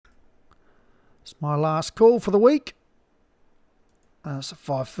It's my last call for the week. It's a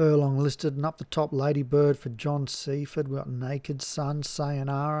 5 furlong listed, and up the top, Ladybird for John Seaford. We've got Naked Sun,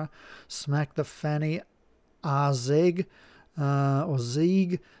 Sayonara, Smack the Fanny, Arzeg, or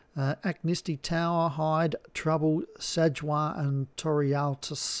Zieg, Agnisti Tower, Hyde, Trouble, Sajwa, and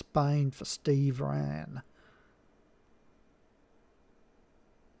Torrealta Spain for Steve Rann.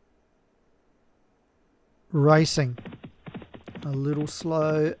 Racing. A little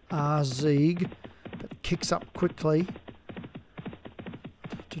slow, Zieg, but kicks up quickly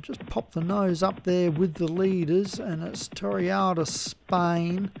to just pop the nose up there with the leaders, and it's Torrealta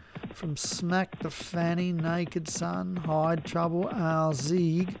Spain from Smack the Fanny, Naked Sun, Hyde Trouble,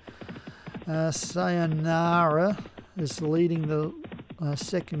 Zieg. Sayonara is leading the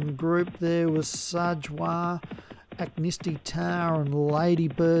second group there with Sajwa, Agnisti Tower, and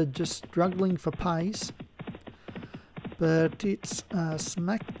Ladybird just struggling for pace. But it's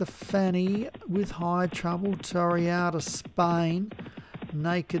Smack the Fanny with High Trouble, Torrealta Spain,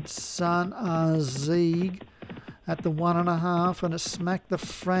 Naked Sun, Zieg at the 1.5, and it's Smack the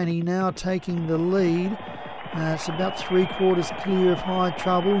Fanny now taking the lead. It's about 3/4 clear of High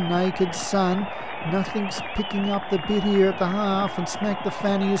Trouble, Naked Sun. Nothing's picking up the bit here at the half, and Smack the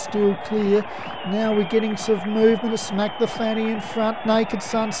Fanny is still clear. Now we're getting some movement of Smack the Fanny in front, Naked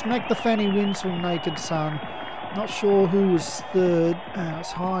Sun. Smack the Fanny wins from Naked Sun. Not sure who was third.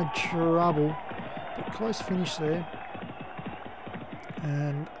 It's High Trouble, but close finish there.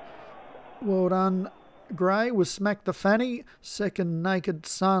 And well done, Gray, with Smack the Fanny. Second, Naked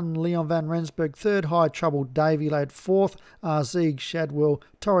Sun, Leon Van Rensburg. Third, High Trouble, Davy Lade. Fourth, Zieg, Shadwell.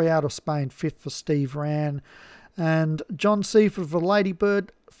 Torrealta Spain, fifth for Steve Rann. And John Seaford for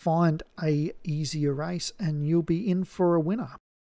Ladybird. Find a easier race and you'll be in for a winner.